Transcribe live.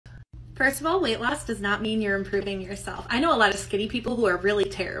First of all, weight loss does not mean you're improving yourself. I know a lot of skinny people who are really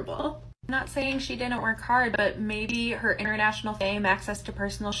terrible. I'm not saying she didn't work hard, but maybe her international fame, access to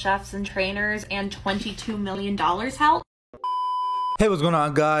personal chefs and trainers, and $22 million helped. Hey, what's going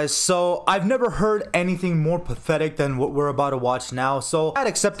on, guys? So I've never heard anything more pathetic than what we're about to watch now. So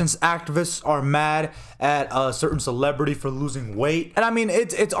acceptance activists are mad at a certain celebrity for losing weight, and I mean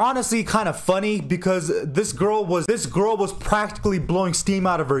it's honestly kind of funny because this girl was practically blowing steam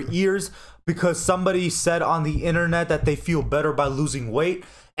out of her ears because somebody said on the internet that they feel better by losing weight.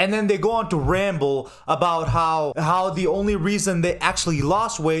 And then they go on to ramble about how the only reason they actually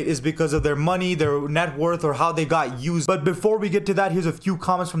lost weight is because of their money, their net worth, or how they got used. But before we get to that, here's a few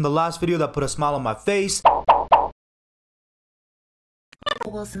comments from the last video that put a smile on my face.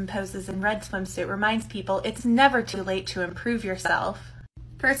 Wilson poses in red swimsuit reminds people it's never too late to improve yourself.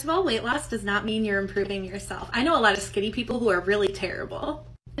 First of all, weight loss does not mean you're improving yourself. I know a lot of skinny people who are really terrible.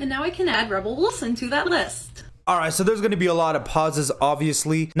 And now I can add Rebel Wilson to that list. Alright, so there's going to be a lot of pauses,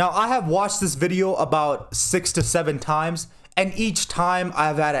 obviously. Now, I have watched this video about 6 to 7 times, and each time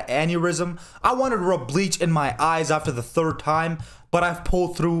I've had an aneurysm. I wanted to rub bleach in my eyes after the 3rd time, but I've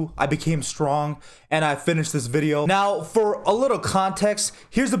pulled through, I became strong, and I finished this video. Now, for a little context,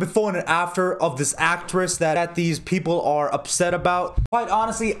 here's the before and after of this actress that these people are upset about. Quite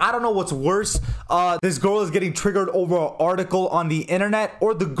honestly, I don't know what's worse. This girl is getting triggered over an article on the internet,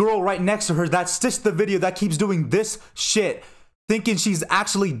 or the girl right next to her that stitched the video that keeps doing this shit, thinking she's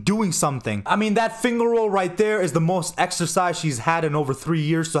actually doing something. I mean, that finger roll right there is the most exercise she's had in over 3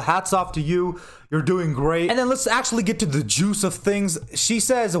 years, so hats off to you. You're doing great. And then let's actually get to the juice of things. She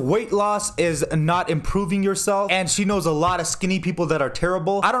says weight loss is not improving yourself, and she knows a lot of skinny people that are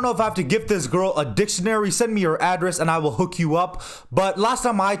terrible. I don't know if I have to give this girl a dictionary. Send me your address and I will hook you up. But last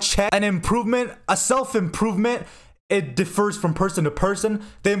time I checked, an improvement, a self-improvement, it differs from person to person.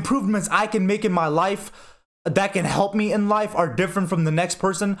 The improvements I can make in my life that can help me in life are different from the next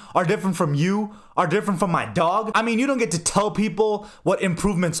person, are different from you, are different from my dog. I mean, you don't get to tell people what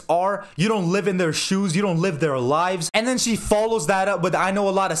improvements are. You don't live in their shoes. You don't live their lives. And then she follows that up with, I know a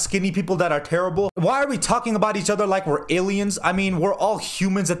lot of skinny people that are terrible. Why are we talking about each other like we're aliens? I mean, we're all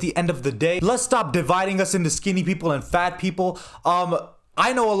humans at the end of the day. Let's stop dividing us into skinny people and fat people.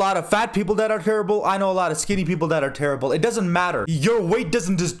 I know a lot of fat people that are terrible. I know a lot of skinny people that are terrible. It doesn't matter. Your weight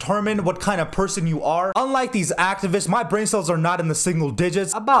doesn't determine what kind of person you are. Unlike these activists, my brain cells are not in the single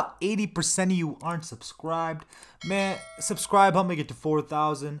digits. About 80% of you aren't subscribed. Man, subscribe, help me get to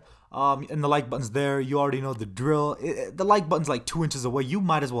 4,000. And the like button's there. You already know the drill. The like button's like 2 inches away. You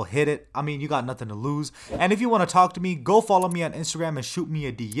might as well hit it. I mean, you got nothing to lose. And if you want to talk to me, go follow me on Instagram and shoot me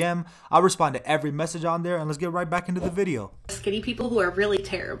a DM. I'll respond to every message on there, and let's get right back into the video. Skinny people who are really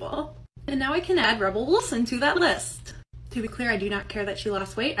terrible. And now I can add Rebel Wilson to that list. To be clear, I do not care that she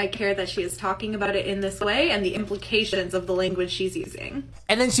lost weight. I care that she is talking about it in this way and the implications of the language she's using.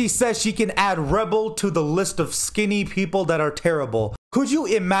 And then she says she can add Rebel to the list of skinny people that are terrible. Could you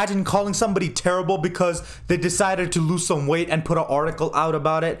imagine calling somebody terrible because they decided to lose some weight and put an article out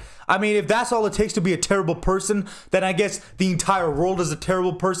about it? I mean, if that's all it takes to be a terrible person, then I guess the entire world is a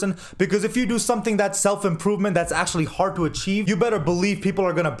terrible person. Because if you do something that's self-improvement that's actually hard to achieve, you better believe people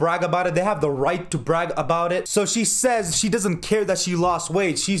are gonna brag about it. They have the right to brag about it. So she says she doesn't care that she lost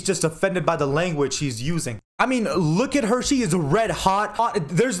weight. She's just offended by the language she's using. I mean, look at her. She is red hot.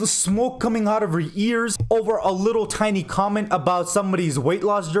 There's the smoke coming out of her ears over a little tiny comment about somebody's weight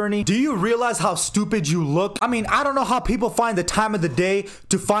loss journey. Do you realize how stupid you look? I mean, I don't know how people find the time of the day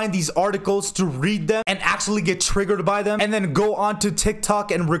to find these articles, to read them, and actually get triggered by them, and then go on to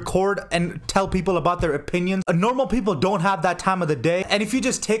TikTok and record and tell people about their opinions. Normal people don't have that time of the day. And if you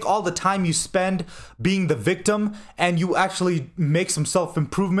just take all the time you spend being the victim and you actually make some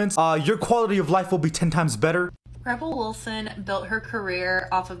self-improvements, your quality of life will be 10 times better. Rebel Wilson built her career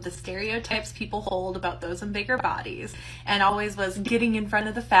off of the stereotypes people hold about those in bigger bodies, and always was getting in front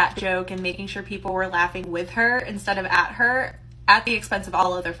of the fat joke and making sure people were laughing with her instead of at her, at the expense of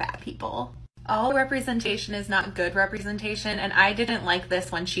all other fat people. All representation is not good representation, and I didn't like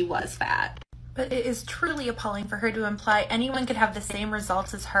this when she was fat. But it is truly appalling for her to imply anyone could have the same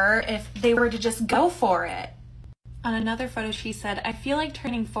results as her if they were to just go for it. On another photo, she said, I feel like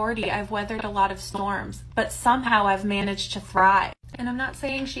turning 40, I've weathered a lot of storms, but somehow I've managed to thrive. And I'm not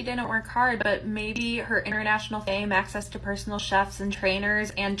saying she didn't work hard, but maybe her international fame, access to personal chefs and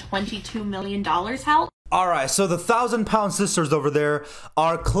trainers, and $22 million helped. Alright, so the 1,000-pound sisters over there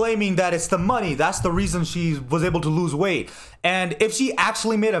are claiming that it's the money. That's the reason she was able to lose weight. And if she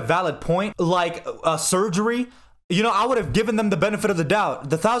actually made a valid point, like a surgery, You know, I would have given them the benefit of the doubt.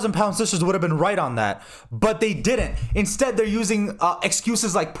 The 1,000-pound sisters would have been right on that, but they didn't. Instead, they're using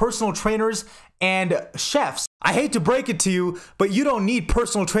excuses like personal trainers and chefs. I hate to break it to you, but you don't need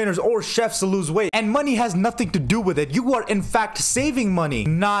personal trainers or chefs to lose weight. And money has nothing to do with it. You are in fact saving money,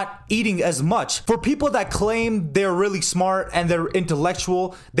 not eating as much. For people that claim they're really smart and they're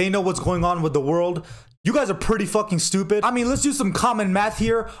intellectual, they know what's going on with the world, you guys are pretty fucking stupid. I mean, let's do some common math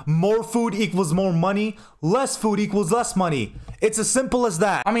here. More food equals more money. Less food equals less money. It's as simple as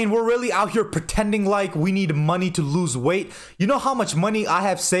that. I mean, we're really out here pretending like we need money to lose weight. You know how much money I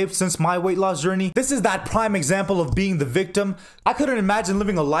have saved since my weight loss journey? This is that prime example of being the victim. I couldn't imagine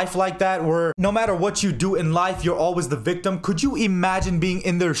living a life like that where no matter what you do in life, you're always the victim. Could you imagine being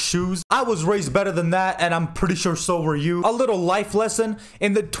in their shoes? I was raised better than that, and I'm pretty sure so were you. A little life lesson.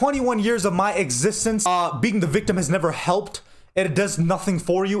 In the 21 years of my existence, being the victim has never helped. It does nothing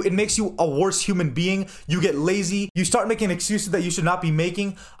for you. It makes you a worse human being. You get lazy. You start making excuses that you should not be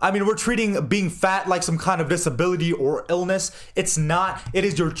making. I mean, we're treating being fat like some kind of disability or illness. It's not. It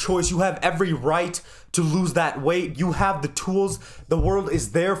is your choice. You have every right to lose that weight. You have the tools. The world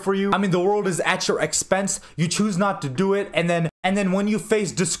is there for you. I mean, the world is at your expense. You choose not to do it. And then when you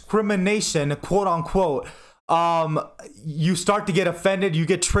face discrimination, quote unquote, you start to get offended. You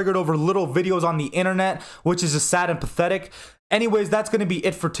get triggered over little videos on the internet, which is just sad and pathetic. Anyways, that's going to be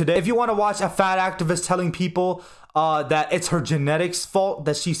it for today. If you want to watch a fat activist telling people that it's her genetics fault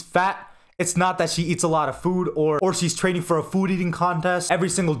that she's fat, it's not that she eats a lot of food or she's training for a food eating contest every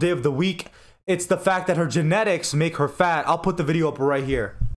single day of the week. It's the fact that her genetics make her fat. I'll put the video up right here.